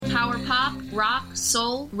power pop, rock,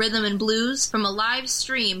 soul, rhythm, and blues from a live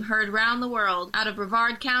stream heard round the world out of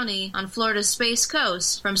Brevard County on Florida's Space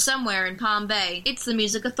Coast from somewhere in Palm Bay. It's the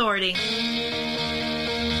Music Authority.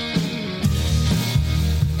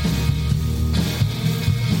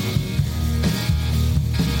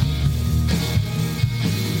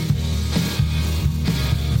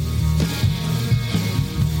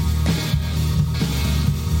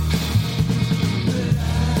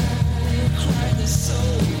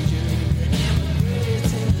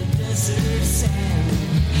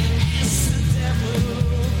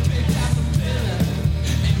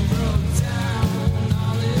 Down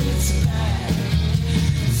all its back.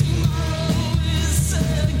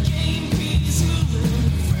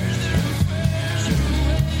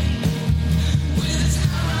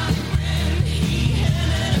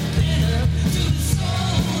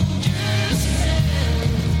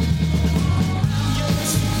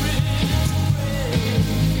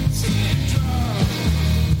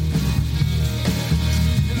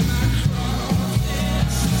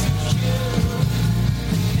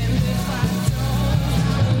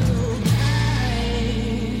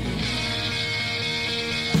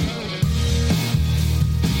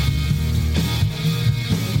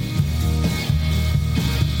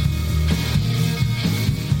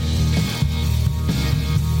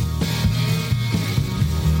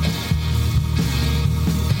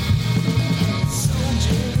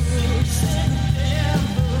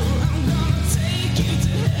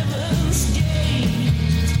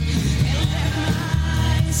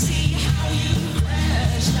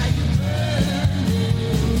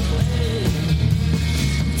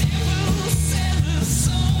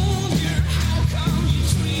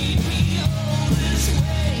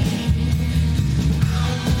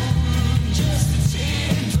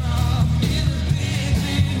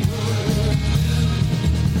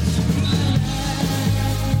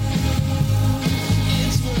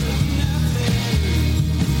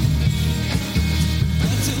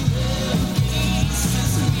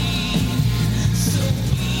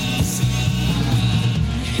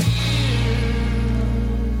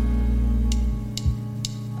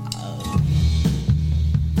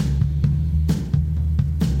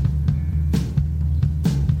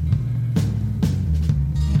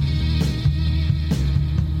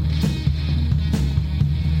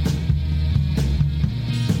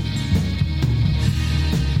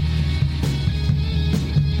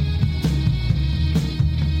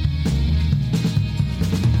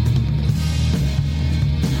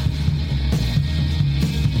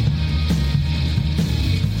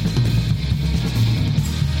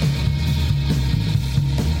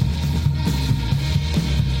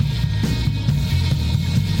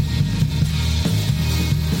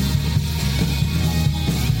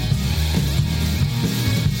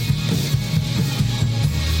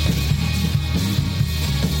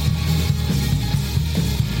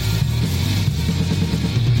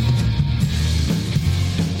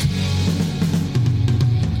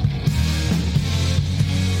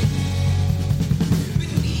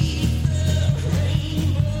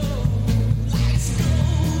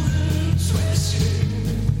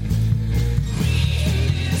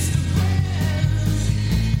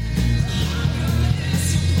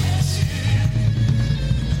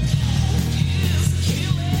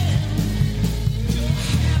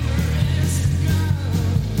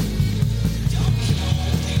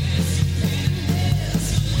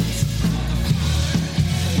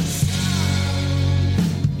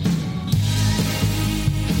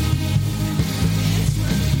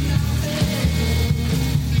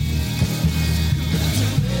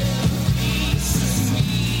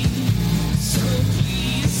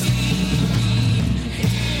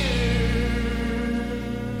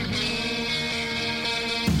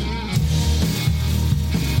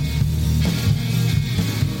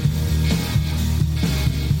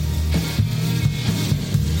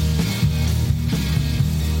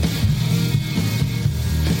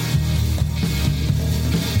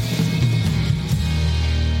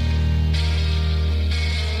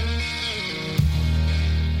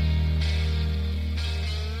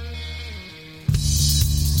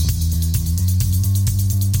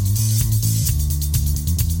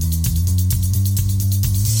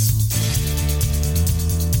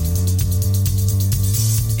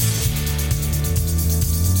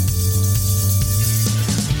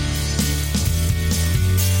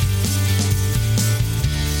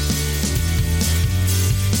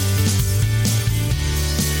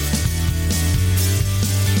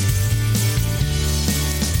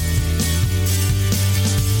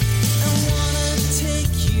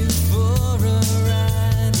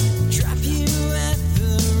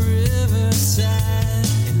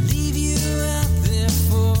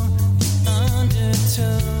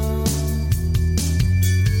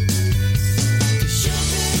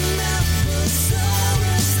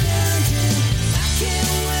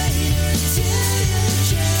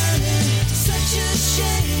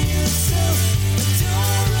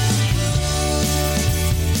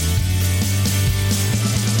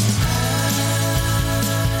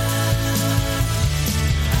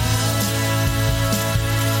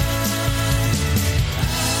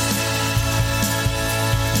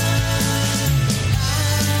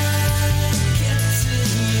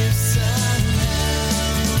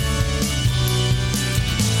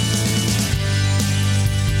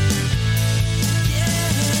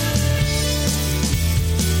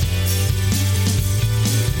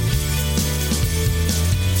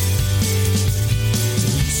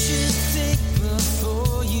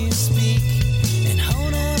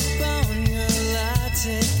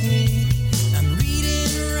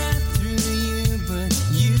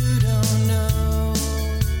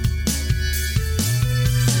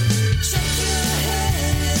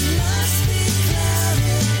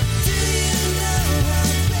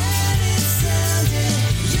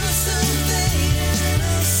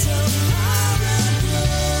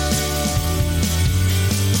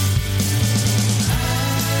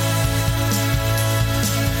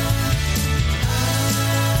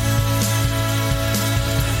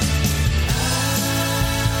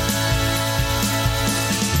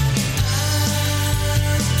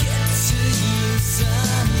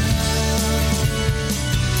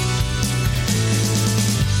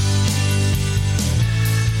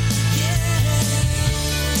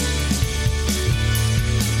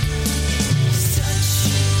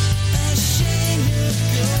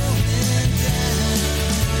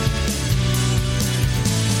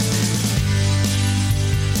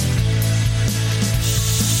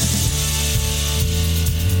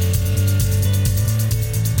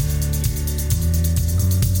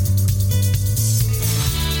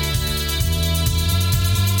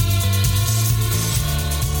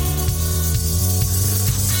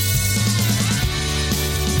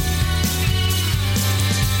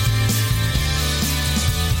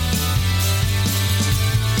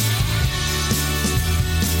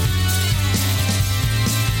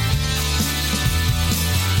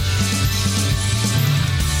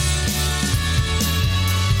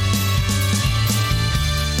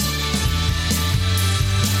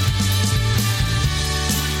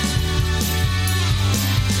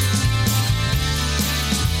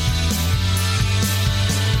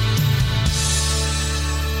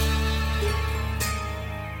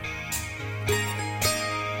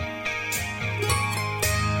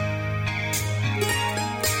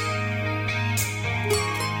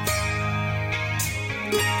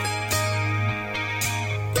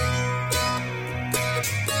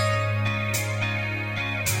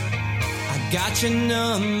 Got your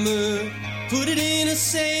number, put it in a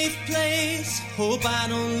safe place. Hope I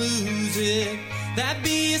don't lose it. That'd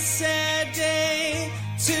be a sad day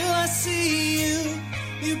till I see you.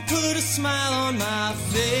 You put a smile on my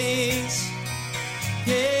face.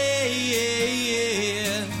 Yeah, yeah,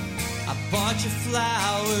 yeah. I bought you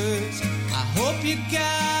flowers. I hope you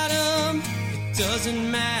got them. It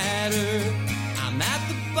doesn't matter. I'm at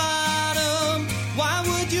the bottom. Why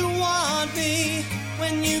would you want me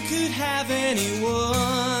when you could have anyone?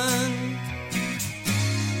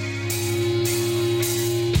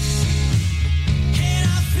 And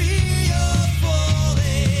I feel you're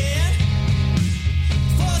falling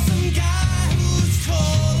for some guy who's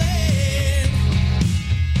calling,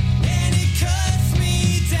 and it cuts me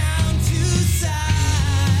down to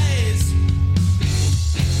size.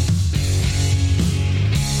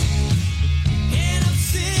 And I'm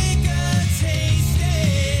sick of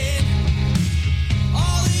tasting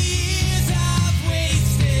all the years I've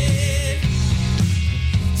wasted,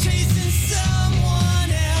 chasing someone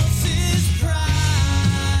else's prize.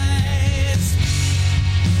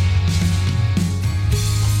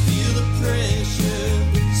 Feel the pressure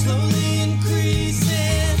slowly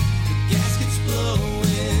increasing, the gasket's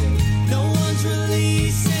blowing, no one's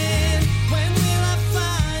releasing. When will I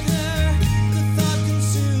find her? The thought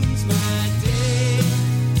consumes my day.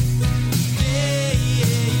 Yeah,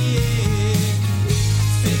 yeah, yeah.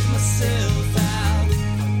 Fake myself out,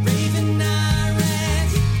 I'm raving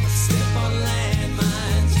irons. I step on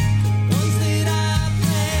landmines, the ones that I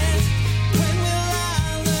planned. When will I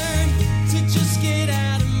learn to just get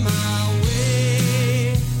out of my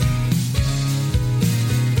way?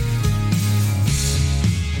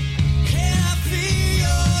 And I feel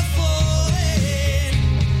you're falling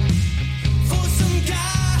for some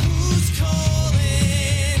guy who's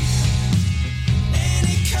calling, and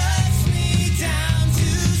it cuts me down to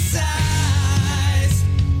size.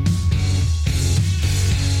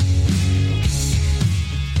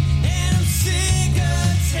 And I'm sick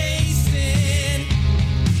of tasting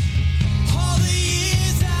all the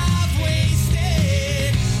years I've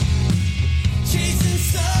wasted, chasing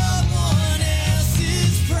someone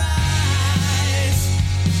else's prize.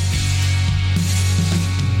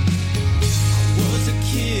 I was a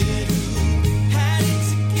kid who had it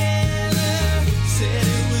together, said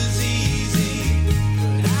it was easy,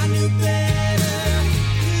 but I knew better,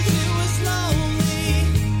 'cause it was lonely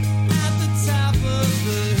at the top of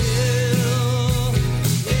the hill.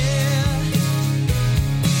 Yeah.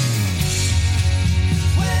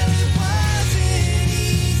 Well, it wasn't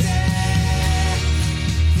easy,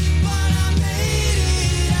 but I made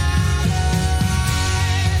it out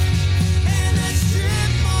alive. And that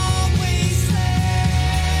strip mall wasteland,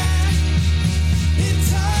 it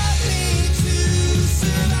taught me to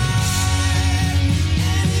survive.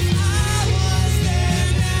 And if I was there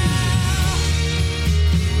now,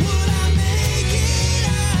 would I make it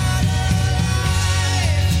out alive?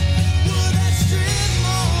 Would that strip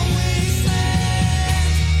mall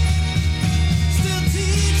wasteland still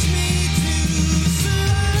teach me to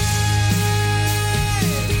survive?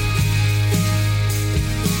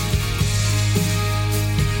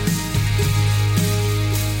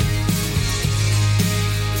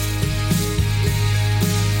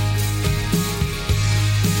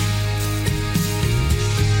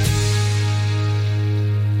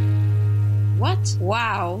 What?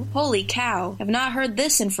 Wow. Holy cow. I've not heard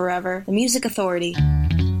this in forever. The Music Authority.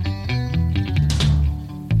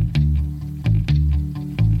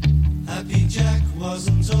 Happy Jack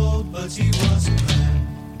wasn't old, but he was a man.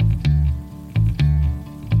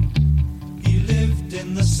 He lived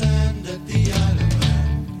in the sand at the Isle of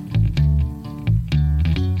Man.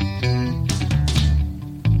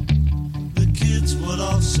 The kids would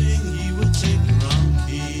all sing, he would take the wrong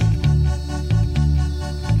key.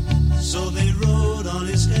 So they rode on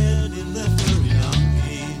his head in their furry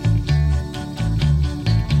donkey.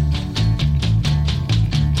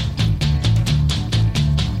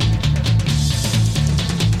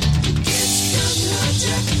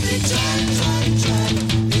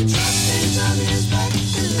 They drop things on his back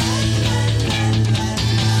and lie.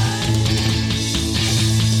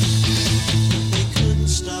 They couldn't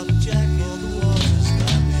stop Jack or the water's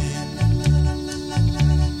lapping,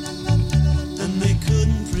 and they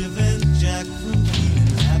couldn't prevent Jack from being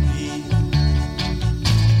happy.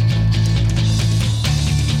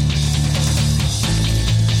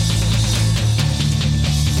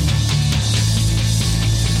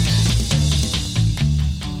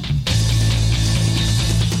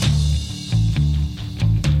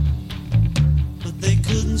 But they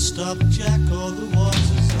couldn't stop Jack or the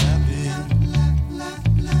water's lapping,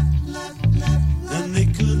 and they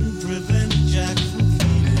couldn't prevent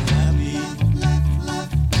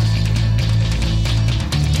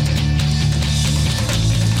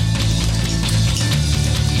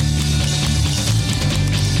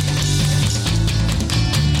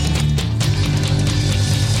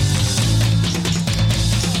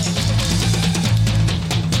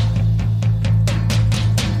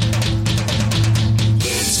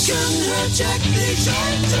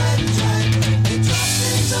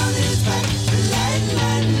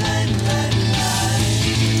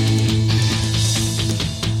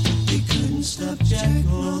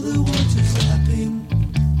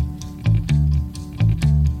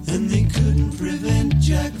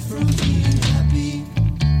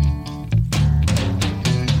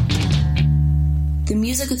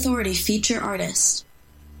Music Authority feature artist.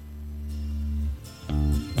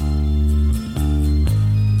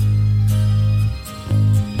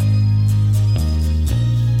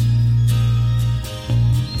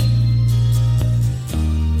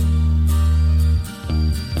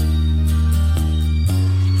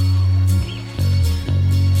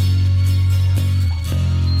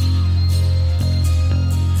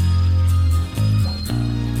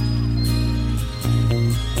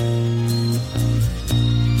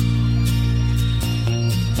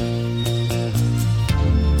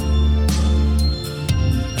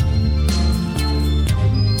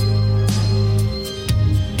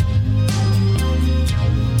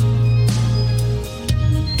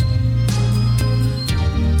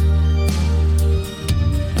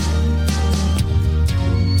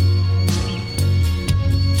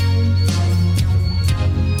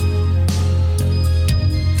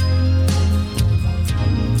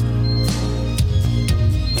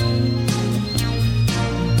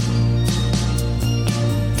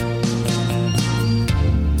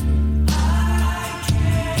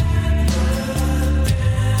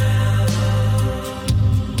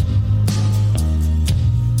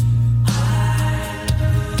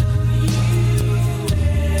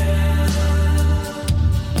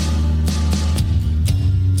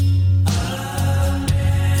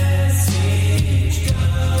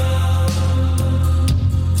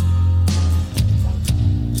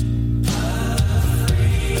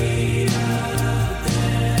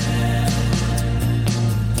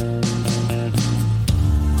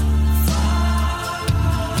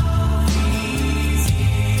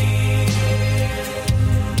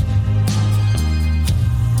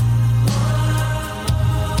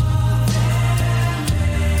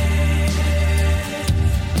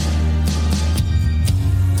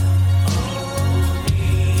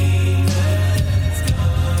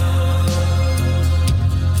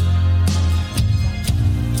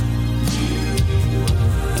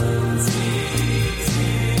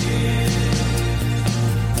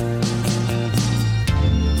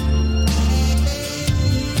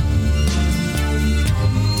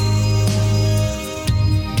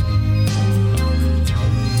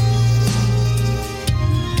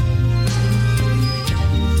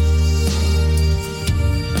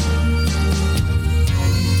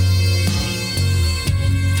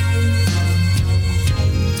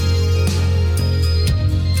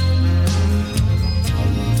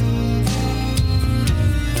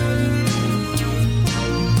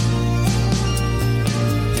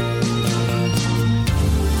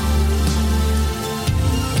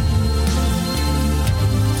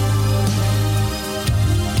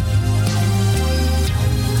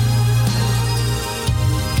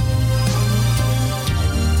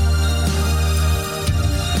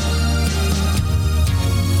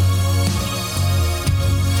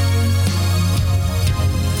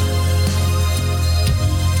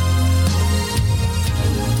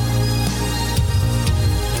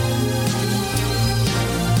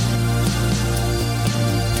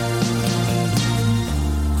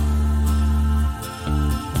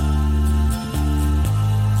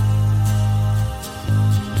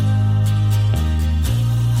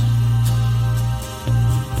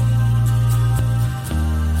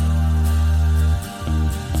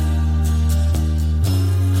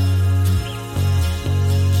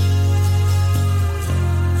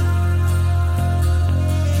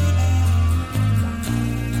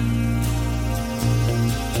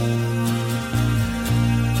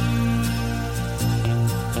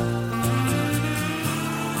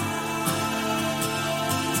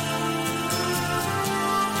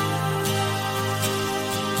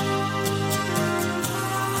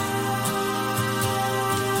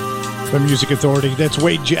 The Music Authority, that's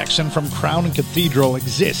Wade Jackson from Crown and Cathedral.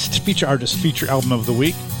 Exist, feature artist, feature album of the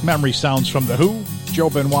week. Memory Sounds from The Who, Joe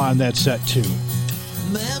Benoit on that set too.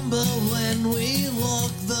 Remember when we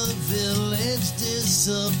walked the village,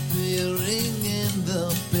 disappearing in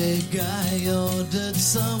the big I ordered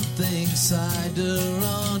something cider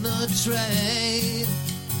on a tray.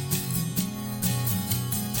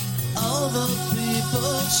 All the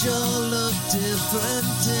people sure look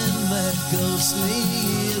different in that ghostly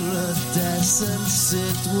iridescence.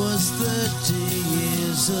 It was 30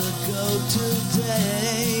 years ago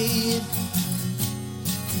today.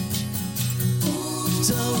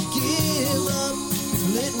 Don't give up,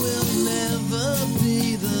 it will never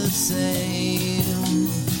be the same.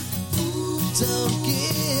 Don't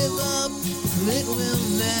give up, it will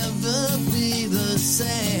never be the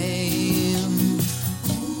same.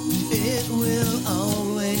 It will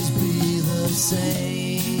always be the same.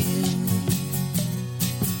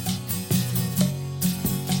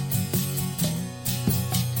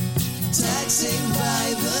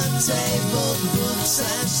 table, books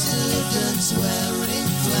and students wearing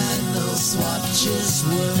flannel swatches.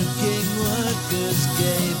 Working workers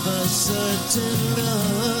gave us certain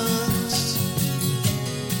looks.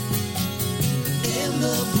 In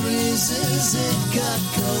the breezes it got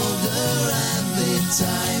colder and the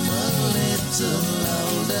time a little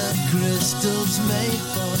older. Crystals made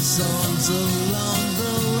for songs along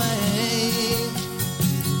the way.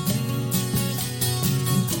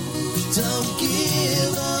 Don't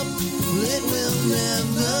give up, it will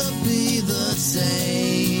never be the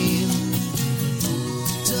same.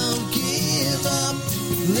 Don't give up,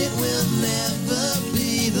 it will never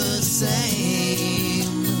be the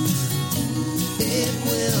same. It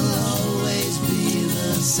will always be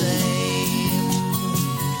the same.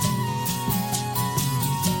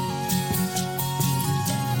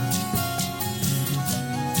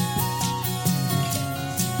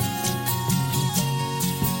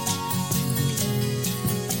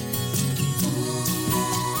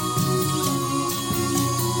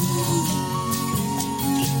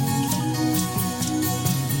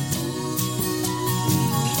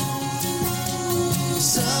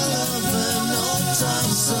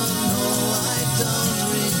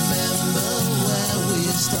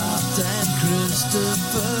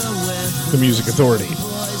 The Music Authority.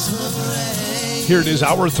 Here it is,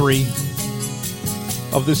 hour 3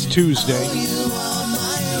 of this Tuesday,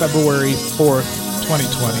 February 4th,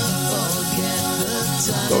 2020.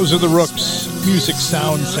 Those are the Rooks, Music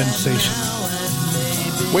Sound Sensation.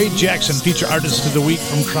 Wade Jackson, feature artist of the week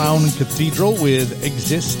from Crown Cathedral with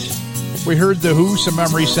Exist. We heard The Who, Some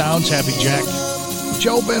Memory Sounds, Happy Jack.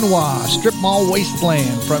 Joe Benoit, Strip Mall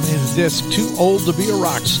Wasteland from his disc Too Old to Be a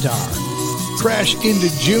Rock Star. Crash into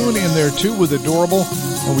June in there too with Adorable,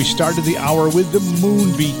 and we started the hour with the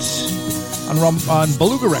Moonbeats on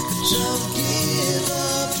Beluga Records.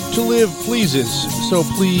 To Live Pleases, So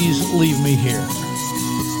Please Leave Me Here.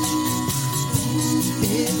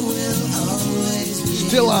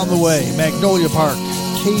 Still on the way, Magnolia Park,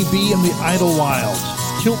 KB and the Idlewild,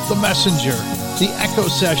 Kilt the Messenger, The Echo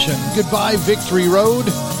Session, Goodbye Victory Road,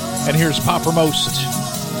 and here's Poppermost.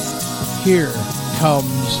 Here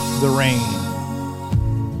Comes the Rain.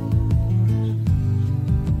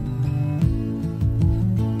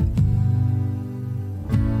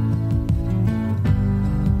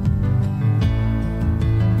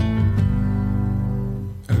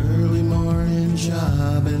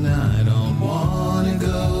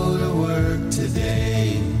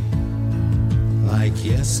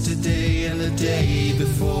 Yesterday and the day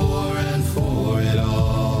before, and for it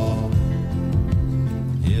all,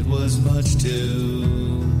 it was much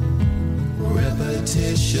too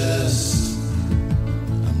repetitious.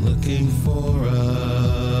 I'm looking for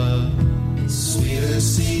a sweeter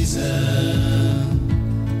season,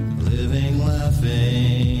 living,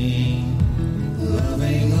 laughing,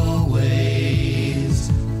 loving always,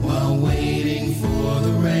 while waiting for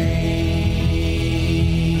the rain.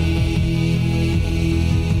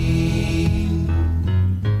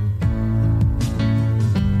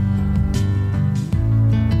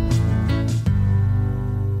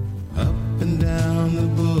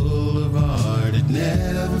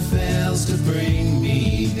 To bring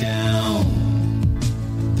me down,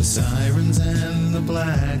 the sirens and the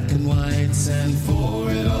black and whites, and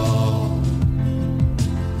for it all,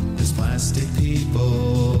 there's plastic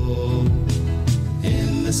people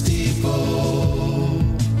in the steeple.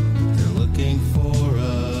 They're looking for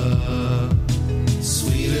a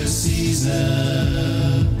sweeter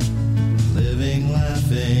season, living,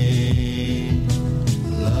 laughing,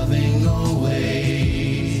 loving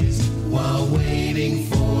always, while waiting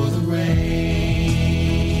for the rain.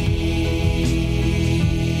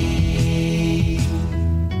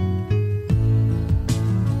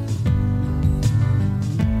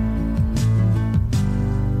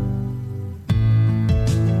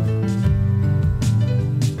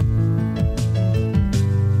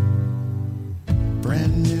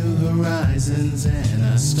 Brand new horizons, and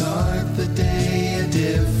I start the day a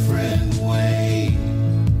different way.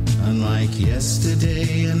 Unlike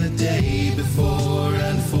yesterday and the day before,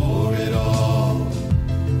 and for it all,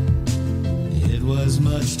 it was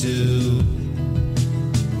much too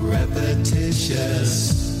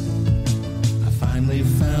repetitious. I finally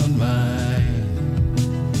found my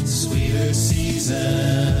sweeter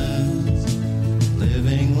seasons,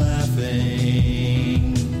 living,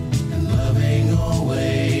 laughing, and loving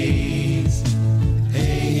always.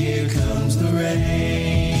 Hey, here comes the rain.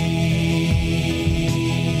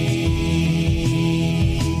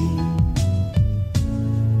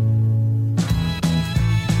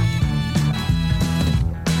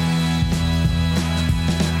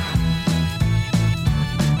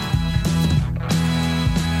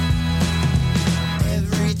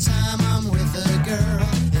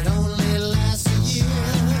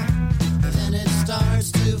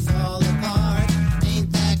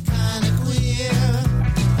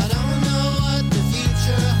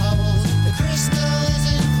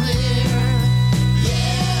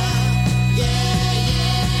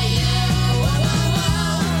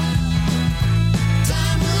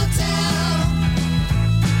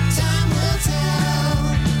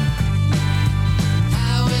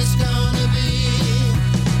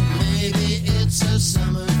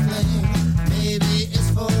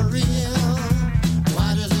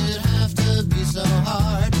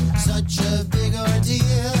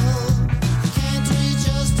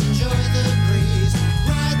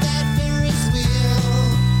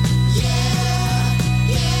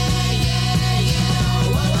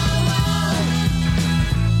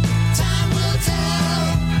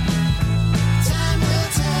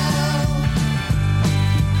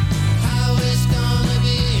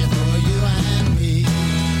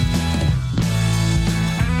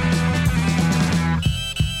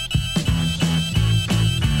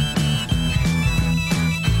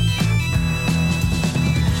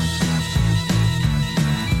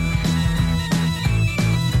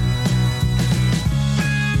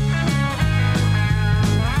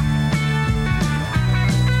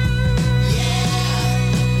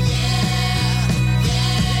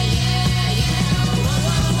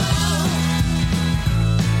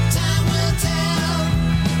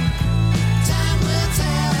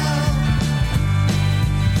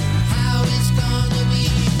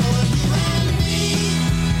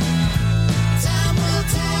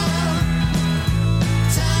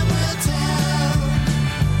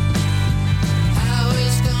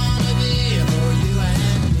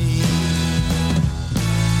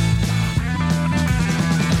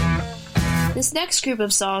 This next group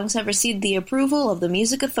of songs have received the approval of the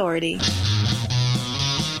Music Authority.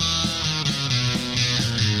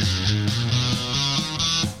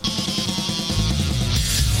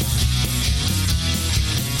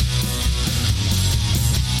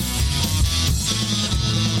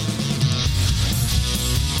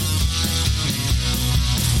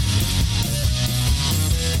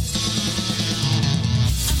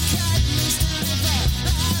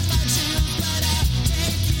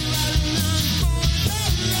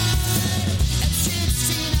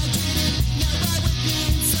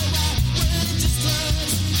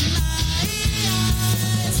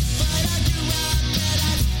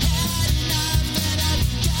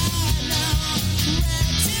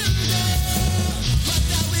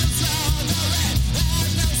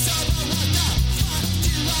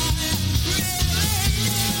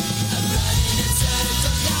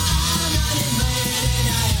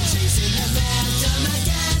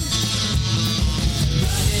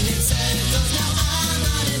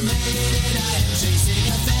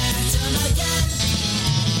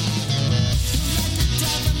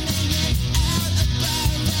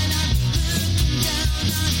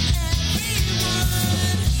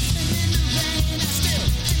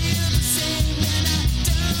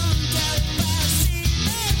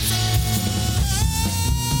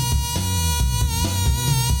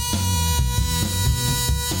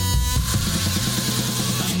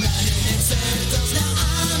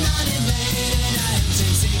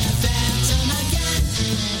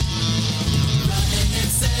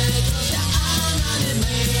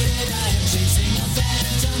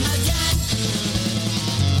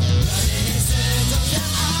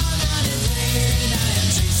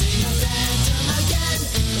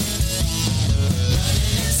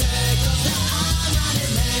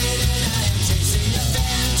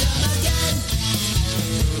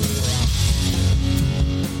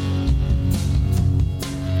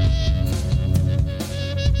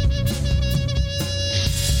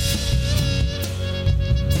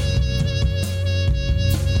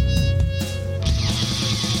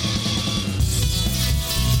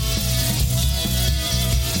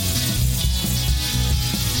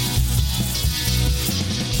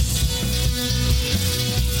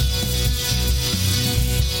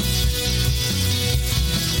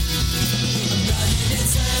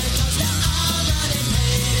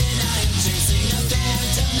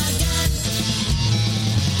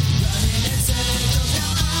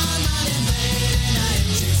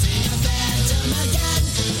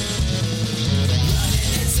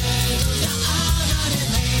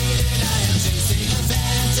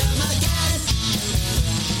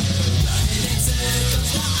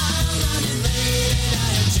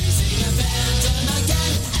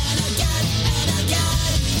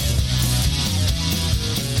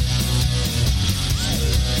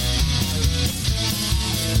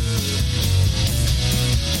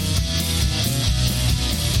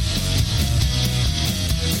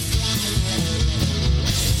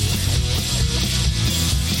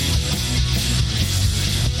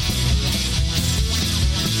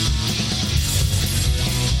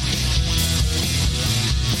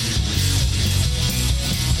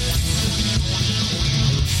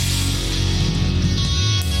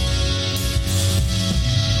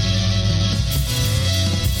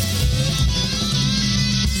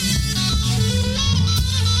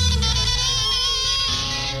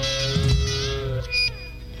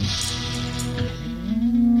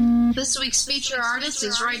 This week's feature artist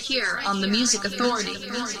is right here on the Music Authority.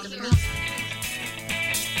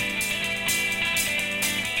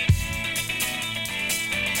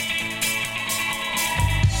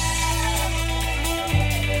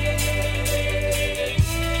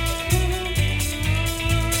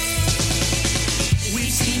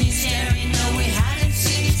 We've seen you staring, no, we haven't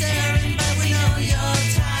seen you staring, but we know your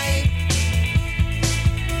type.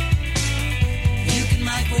 You can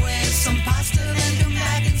microwave some pasta, then come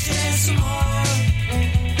back and share some more.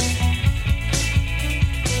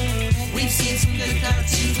 We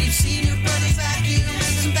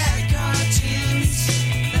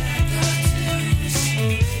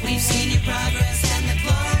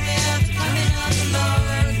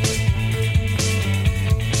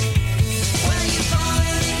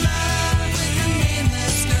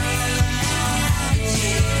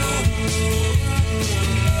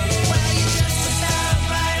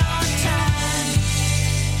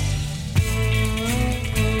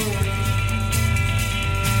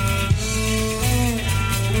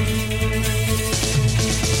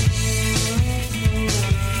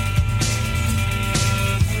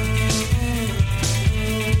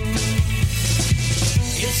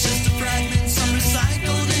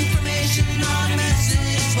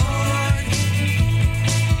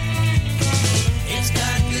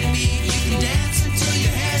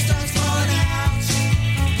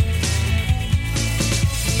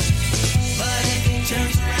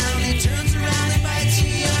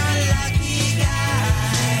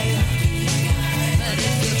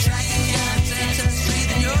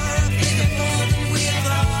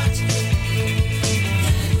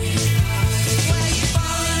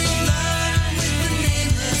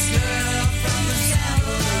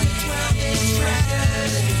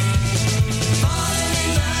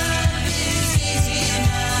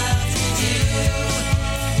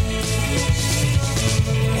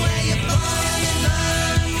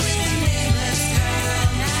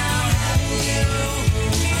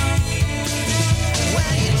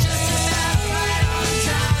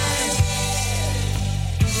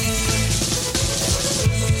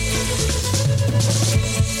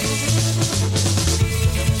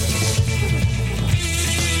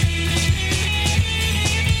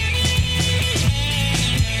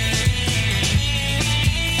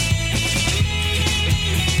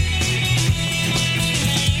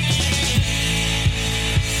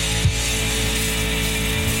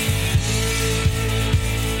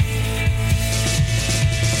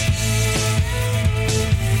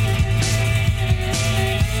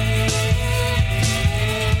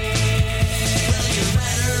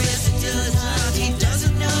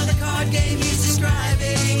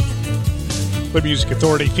The Music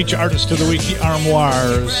Authority. Feature artist of the week, the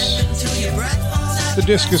Armoires. The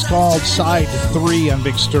disc is called Side 3 on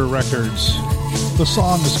Big Stir Records. The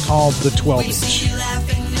song is called The 12-Inch.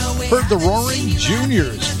 Heard the Roaring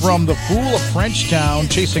Juniors from The Fool of Frenchtown,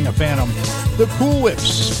 Chasing a Phantom. The Cool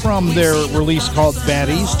Whips from their release called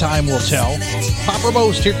Baddies, Time Will Tell. Popper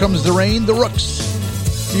Most, Here Comes the Rain. The Rooks,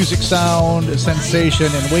 Music Sound Sensation,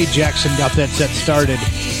 and Wade Jackson got that set started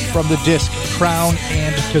from the disc Crown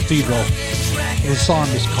and Cathedral. The song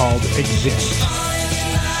is called Exist.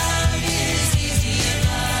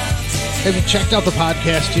 Have you checked out the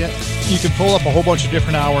podcast yet? You can pull up a whole bunch of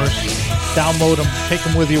different hours, download them, take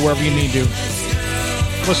them with you wherever you need to.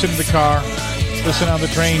 Listen in the car, listen on the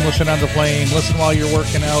train, listen on the plane, listen while you're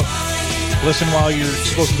working out, listen while you're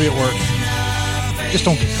supposed to be at work. Just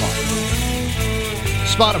don't get caught.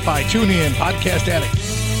 Spotify, TuneIn, Podcast Addict,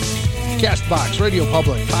 CastBox, Radio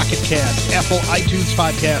Public, Pocket Cast, Apple iTunes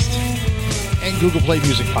Podcast, and Google Play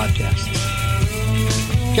Music Podcasts.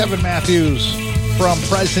 Kevin Matthews from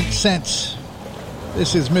Present Sense.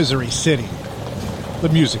 This is Misery City, the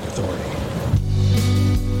Music Authority.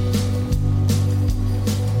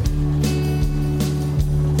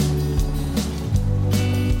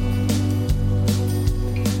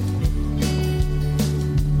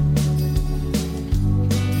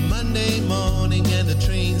 Monday morning and the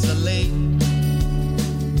trains are late.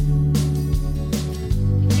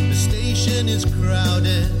 The station is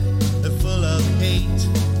crowded and full of hate.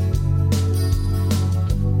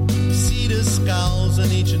 See the scowls on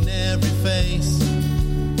each and every face.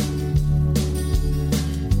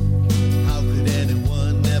 How could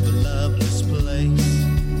anyone ever love this place?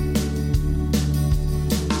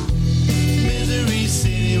 Misery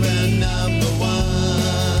City, we're number one.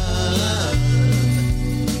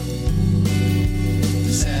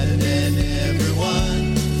 Saturday and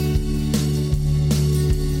everyone.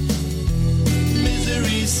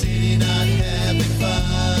 Misery City, not having fun.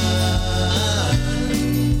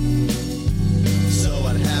 So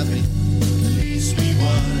unhappy, at least we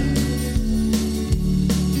won.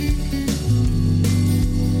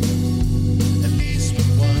 At least we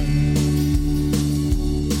won.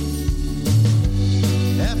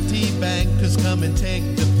 FT bankers come and take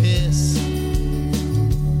the piss.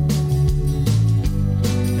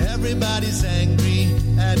 Everybody's angry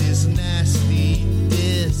at his nasty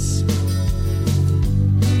diss.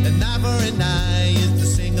 An eye for an eye is the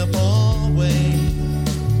Singapore way.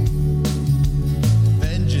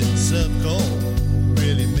 Vengeance of gold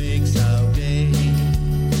really makes our day.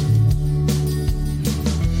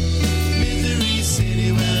 Misery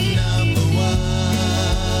City, we're number one.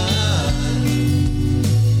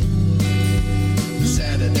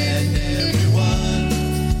 Saturday and everyone.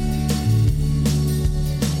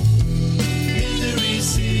 Misery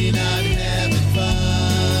City, not having fun.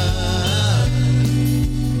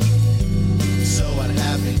 So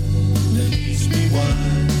unhappy, at least we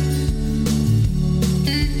won.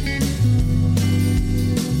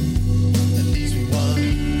 At least we won.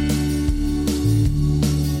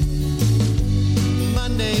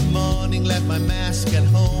 Monday morning, left my mask at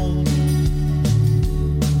home.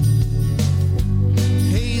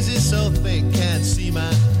 Hazy so thick, can't see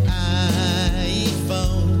my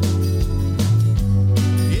iPhone.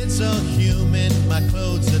 It's so humid, my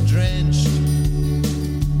clothes are drenched.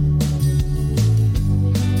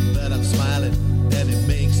 But I'm smiling, and it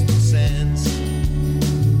makes no sense.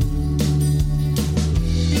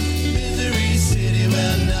 Misery City,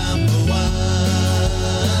 we're number one.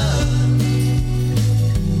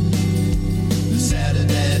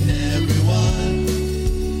 Saturday and everyone.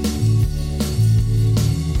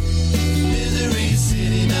 Misery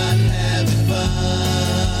City, not having fun.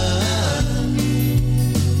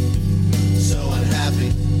 So unhappy,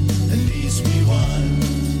 at least we won.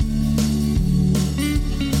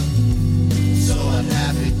 So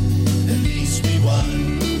unhappy, at least we won.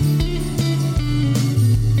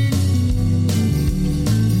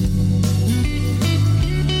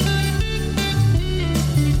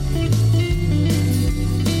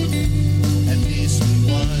 At least we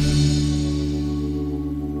won.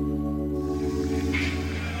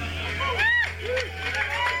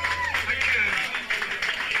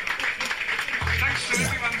 Thanks to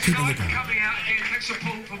everyone tonight for coming out again. Thanks to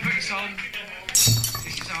Paul for putting us on. This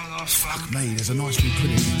is our last one. Me, there's a nice new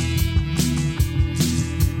pudding.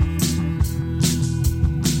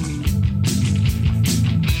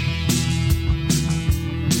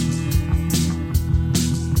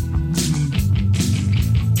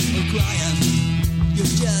 Oh, Graham, you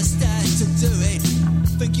just had to do it.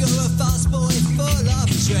 Think you're a fast boy full of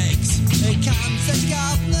tricks. Here comes the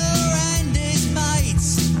governor and his mates,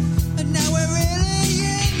 and now we're really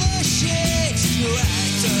in the shit.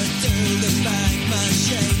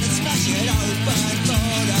 fight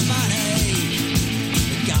for the money.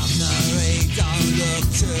 The governor, he don't look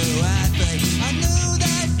too happy. I knew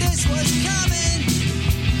that this was coming.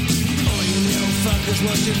 Oh, you little fuckers,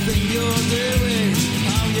 what you think you're doing?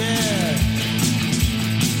 Oh yeah,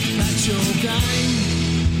 that's your game.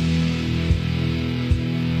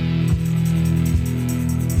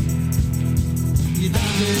 You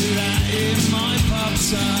don't do that in my pub,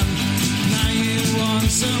 son. Now you want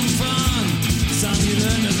some fun, son, you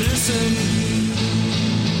learn to listen.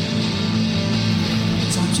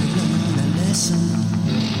 Don't you learn to listen?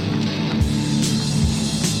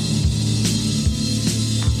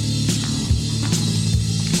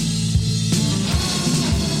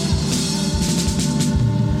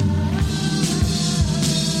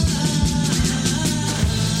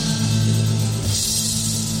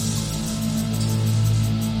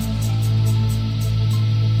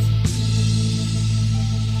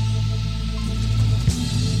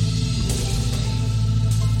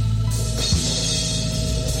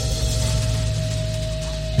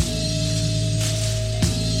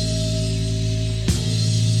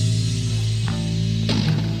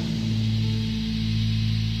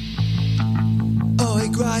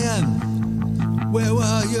 Graham, where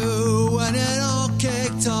were you when it all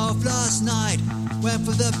kicked off last night? Went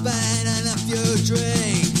for the band and a few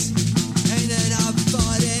drinks, ended up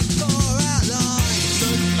fighting for our lives.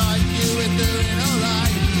 Looked like you were doing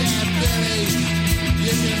alright, yeah Billy,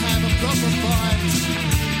 you can have a proper fight.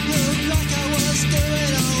 Looked like I was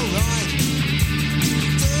doing alright,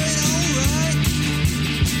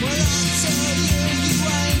 well I'll tell you, you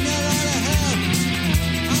ain't a lot of help.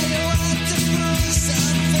 All you have to prove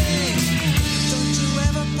something. Don't you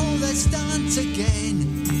ever pull that stunt again.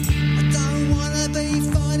 I don't wanna be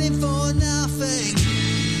fighting for nothing.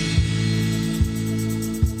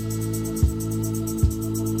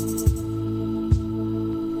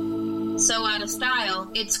 So out of style,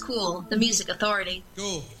 it's cool. The Music Authority.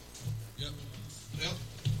 Cool. Yep.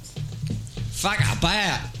 Fuck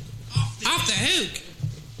about. Off the hook.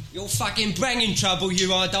 You're fucking banging trouble,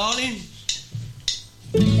 you are, darling.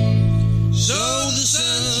 So the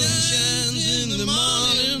sun shines in the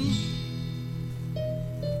morning.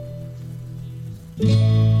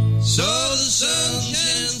 So the sun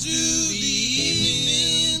shines through the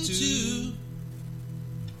evening too.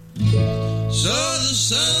 So the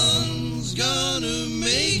sun's gonna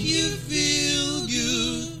make you feel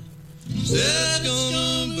good. It's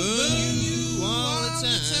gonna burn you all the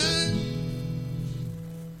time.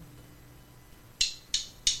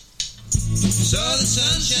 So the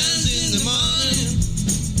sun shines in the morning.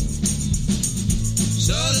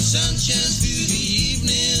 So the sun shines through the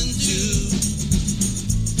evening too.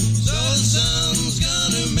 So the sun's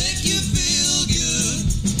gonna make you feel good.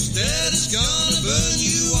 Instead it's gonna burn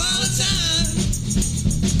you all the time.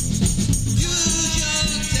 Use your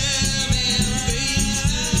time and face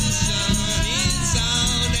the sun. It's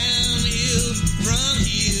all downhill from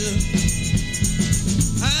here.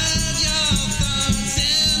 Hide your thoughts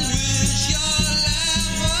and wish your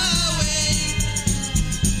life away.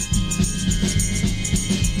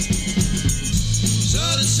 So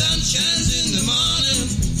the sun shines in the morning.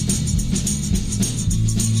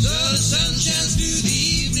 So the sun shines through the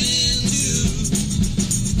evening too.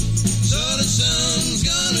 So the sun's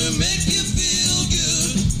gonna make you feel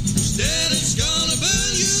good. Instead it's gonna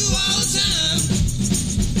burn you all the time.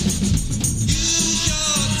 Use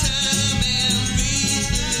your time and face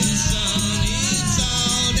the sun. It's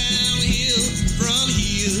all downhill from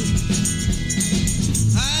here.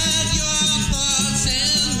 Hide your thoughts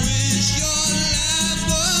and wish your life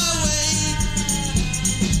away.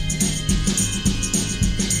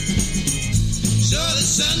 So the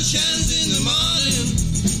sun shines in the morning.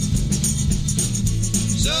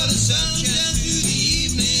 So the sun shines through the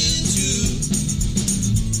evening too.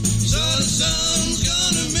 So the sun's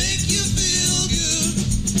gonna make you feel good.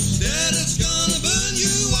 Instead it's gonna burn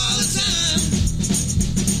you all the time.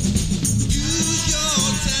 Use your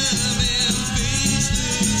time and face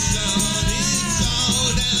the sun. It's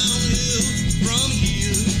all downhill from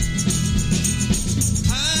here.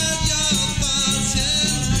 Hide your thoughts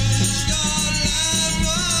and wish your life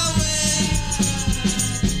away.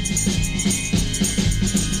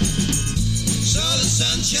 So the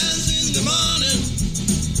sun shines in the morning.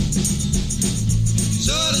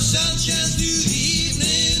 So the sun shines through the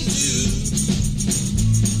evening too.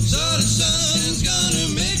 So the sun's gonna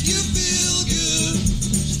make you feel good.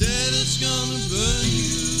 Instead it's gonna burn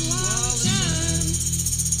you all the time.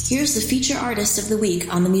 Here's the feature artist of the week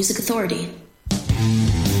on the Music Authority.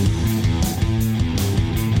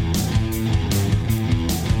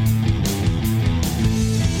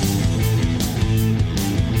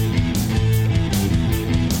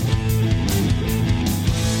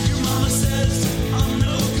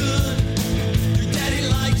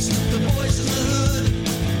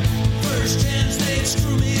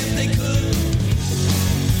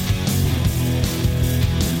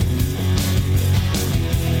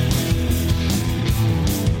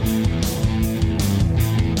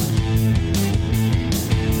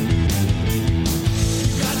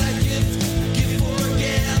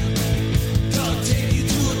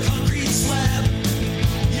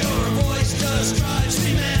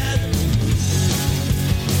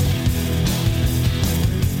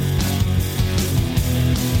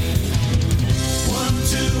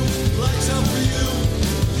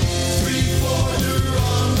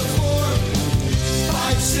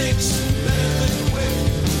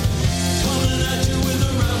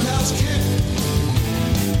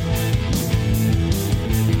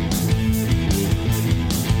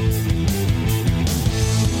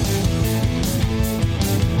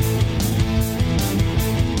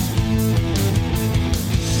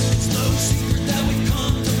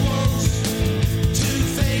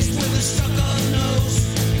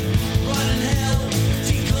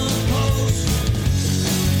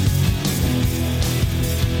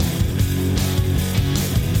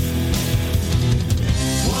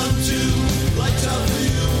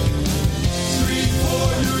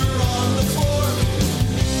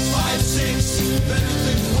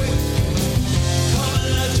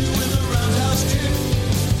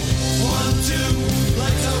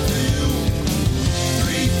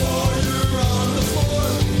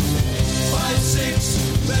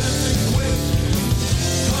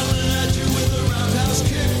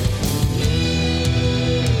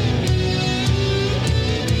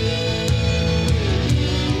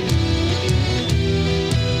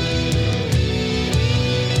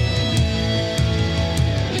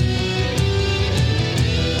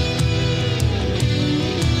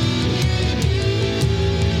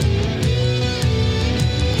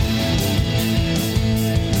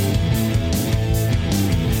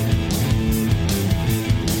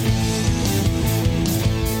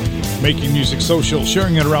 Making music social,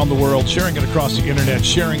 sharing it around the world, sharing it across the internet,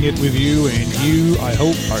 sharing it with you, and you, I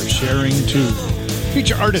hope, are sharing too.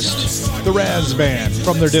 Feature artist, the Raz Band,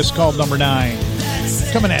 from their disc called Number 9.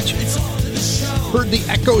 Coming at you. Heard the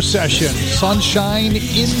Echo Session, Sunshine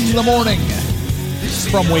in the Morning,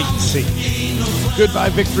 from Wait and See. Goodbye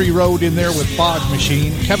Victory Road in there with Fog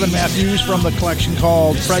Machine. Kevin Matthews from the collection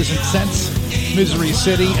called Present Sense, Misery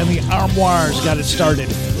City, and the Armoires got it started.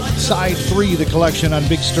 Side 3, the collection on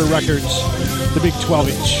Big Stir Records, the big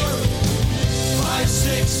 12-inch.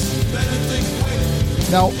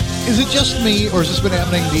 Now, is it just me, or has this been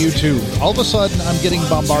happening to you too? All of a sudden, I'm getting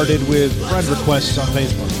bombarded with friend requests on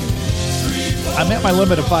Facebook. I'm at my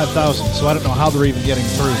limit of 5,000, so I don't know how they're even getting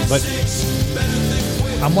through, but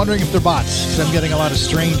I'm wondering if they're bots, because I'm getting a lot of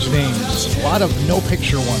strange names. A lot of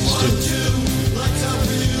no-picture ones, too.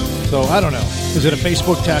 So, I don't know. Is it a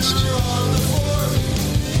Facebook test?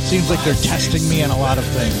 Seems like they're testing me on a lot of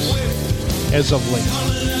things as of late.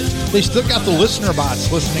 They still got the listener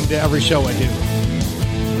bots listening to every show I do.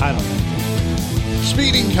 I don't know.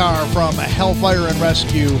 Speeding Car from Hellfire and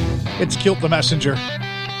Rescue. It's Kilt the Messenger,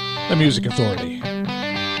 the Music Authority.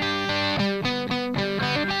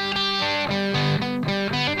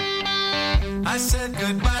 I said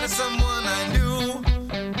goodbye to someone I knew.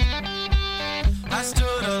 I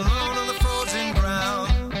stood alone on the frozen ground.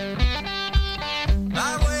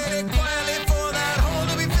 I waited quietly for that hole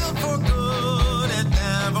to be filled for good. It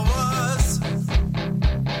never was.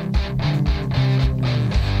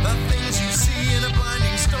 The things you see in a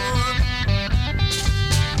blinding storm,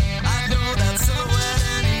 I know that silhouette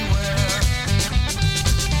anywhere.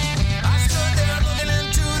 I stood there looking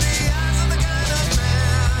into the eyes of the kind of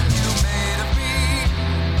man you made of me.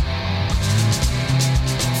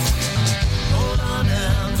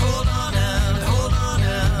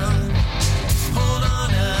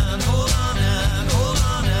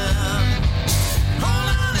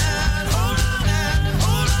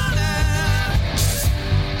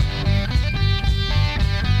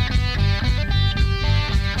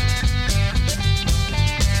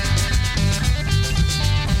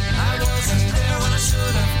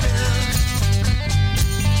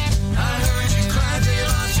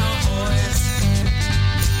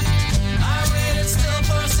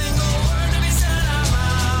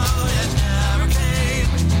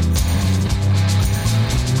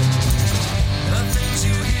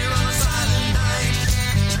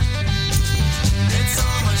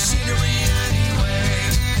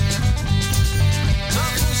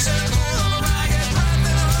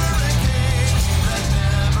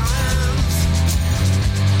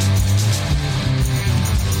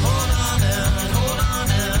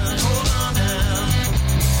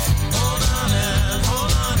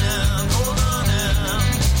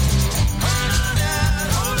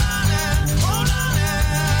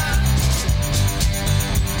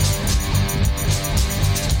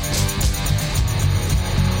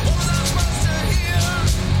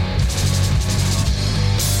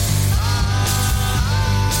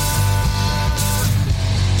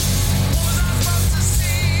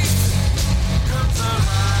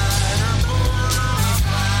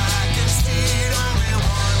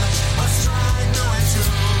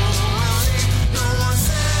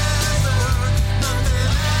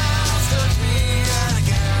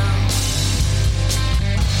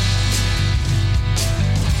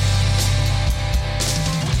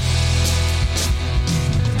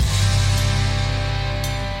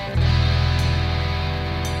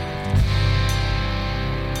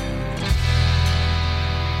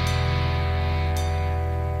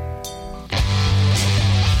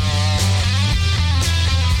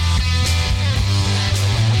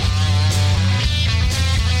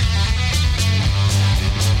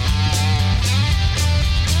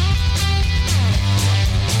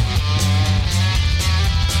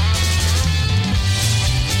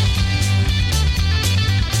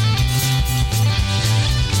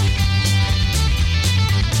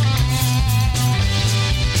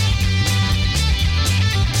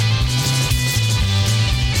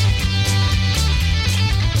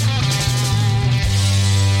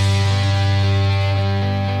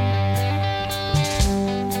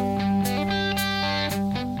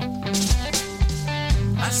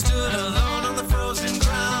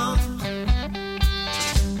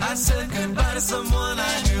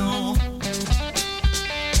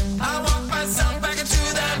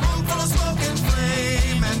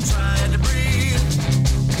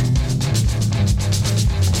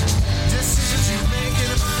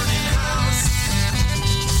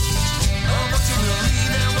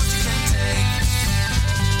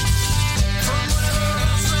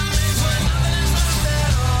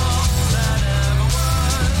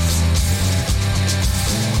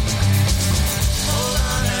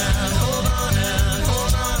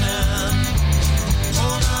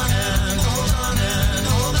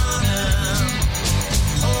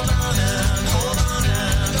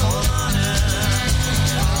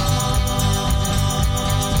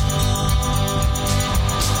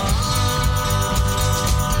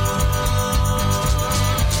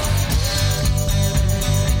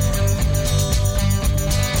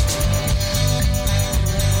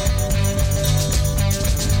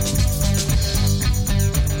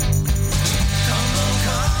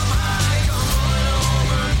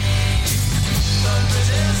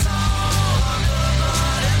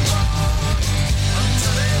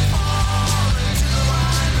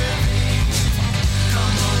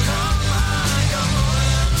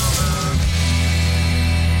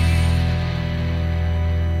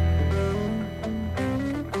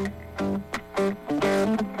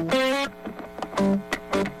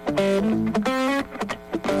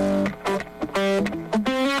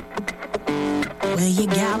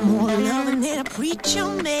 preacher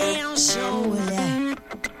man, surely.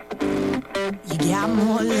 You got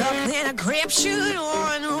more love than a crapshoot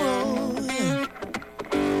on the road.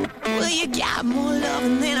 Well, you got more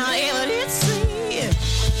love than I ever did see.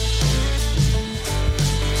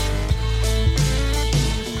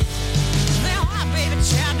 Now, why, baby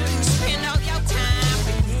child, do you spend all your time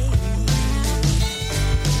with me?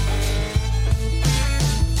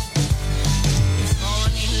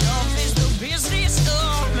 Falling in love is the business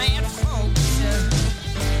of mad folks.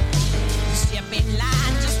 You step in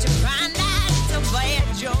line just to find out it's a bad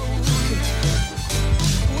joke.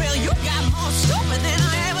 Well, you got more stupid than I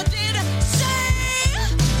ever did say.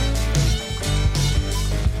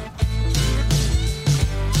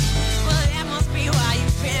 Well, that must be why you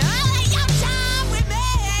spend all of your time with me.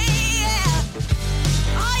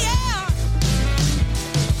 Oh, yeah.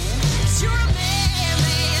 'Cause you're a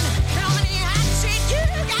man. Coming in hot shit, you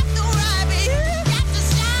got the right, but you got to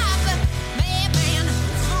stop. Man,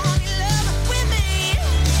 fall in love with me.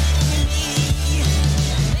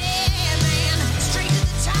 Man, straight to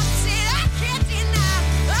the top, said I can't deny.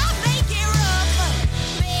 I'll make it rough.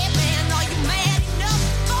 Man, are you mad enough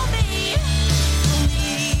for me? For me.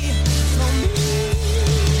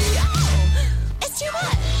 Oh, it's too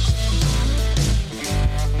much.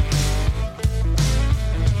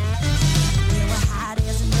 We were hot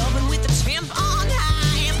as an oven with the temp on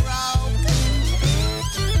high and broke.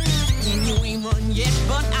 And you ain't run yet,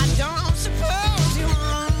 but I don't suppose you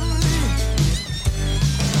run.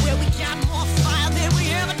 Well, we got more fire than we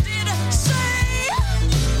ever did say.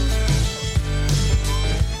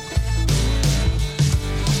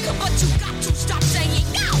 But you got to stop saying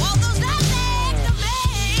no, all those nothing to me.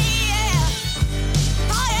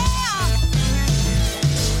 Oh, yeah.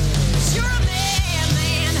 'Cause you're a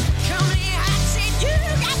man. Coming in hot shit, you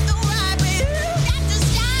got the right, but you got to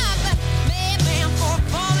stop. Man, for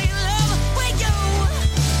falling in love with you.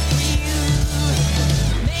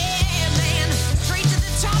 Man, straight to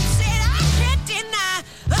the top, said I can't deny.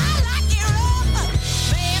 I like it rough.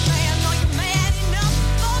 Man, are you mad enough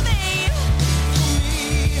for me?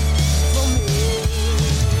 For me.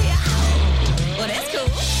 Well, that's cool.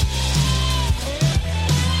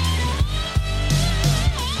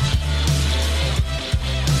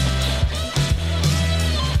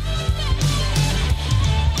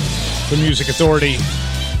 The Music Authority.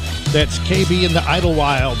 That's KB and the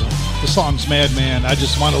Idlewild. The song's Madman. I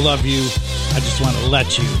Just Want to Love You. I Just Want to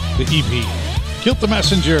Let You. The EP. Kilt the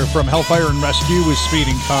Messenger from Hellfire and Rescue with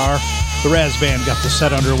Speeding Car. The Raz Band got the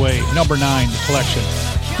set underway. Number 9, the collection.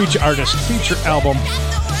 Feature artist, feature album.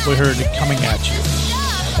 We heard it Coming At You.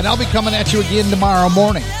 And I'll be coming at you again tomorrow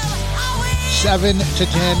morning. 7 to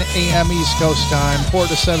 10 a.m. East Coast time. 4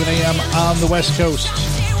 to 7 a.m. on the West Coast.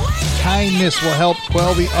 Kindness will help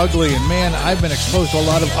quell the ugly. And man, I've been exposed to a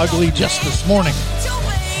lot of ugly just this morning.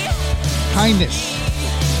 Kindness.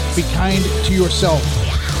 Be kind to yourself.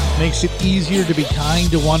 Makes it easier to be kind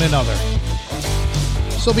to one another.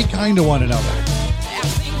 So be kind to one another.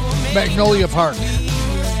 Magnolia Park.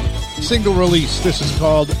 Single release. This is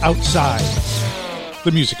called Outside.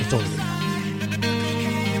 The Music Authority.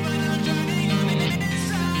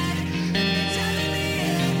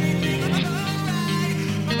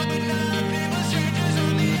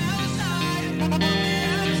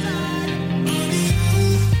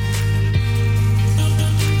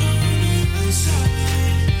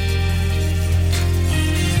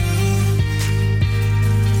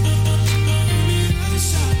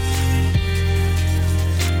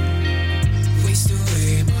 Waste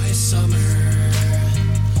away my summer,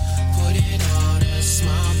 put it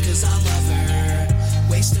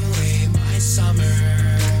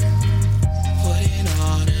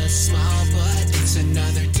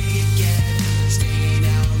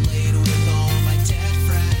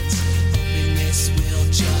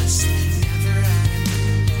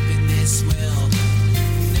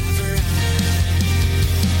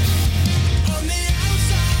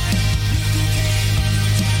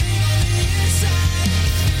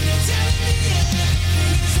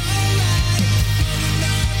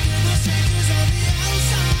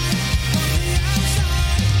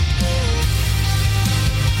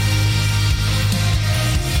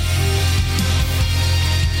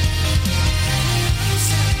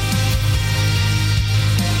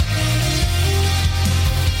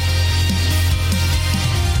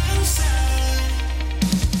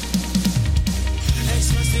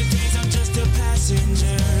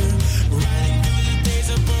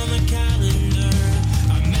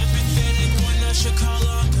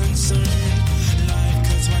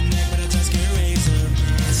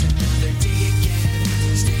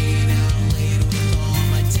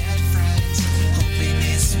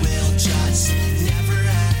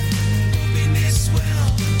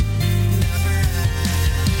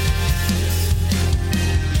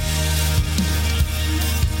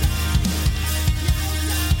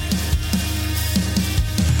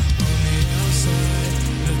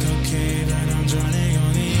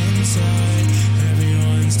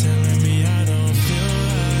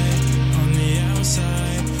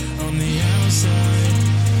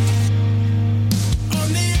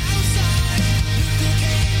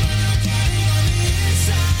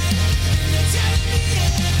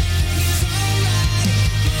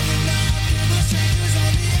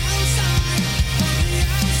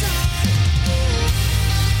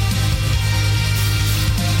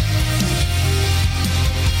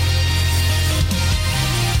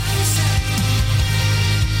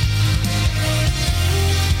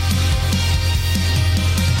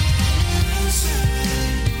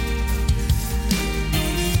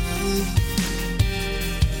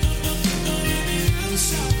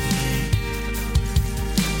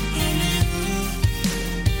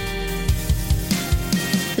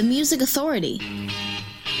Music Authority.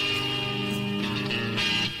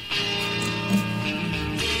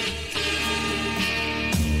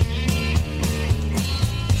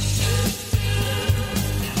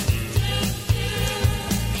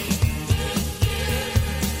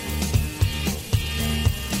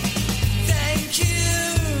 Thank you,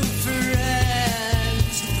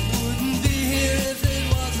 friends. Wouldn't be here if it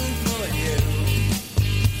wasn't for you.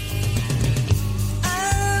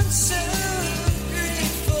 I'm so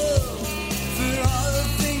grateful for all the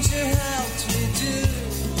things you helped me do.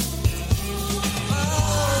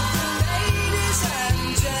 All the ladies and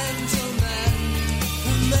gentlemen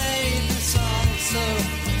who made this all so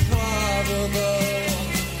probable.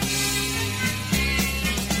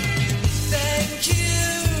 Thank you,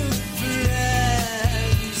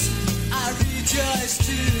 friends. I rejoice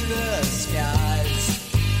to the skies.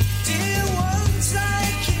 Dear ones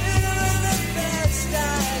like you are the best I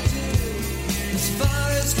do, as far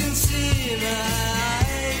as can see my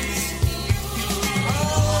eyes.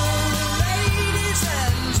 All the ladies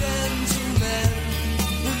and gentlemen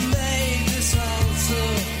who made this all so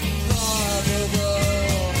probable.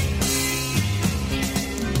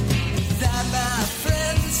 That my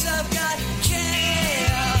friends have got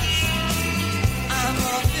chaos. I'm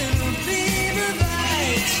off in a beam of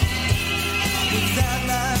light. Without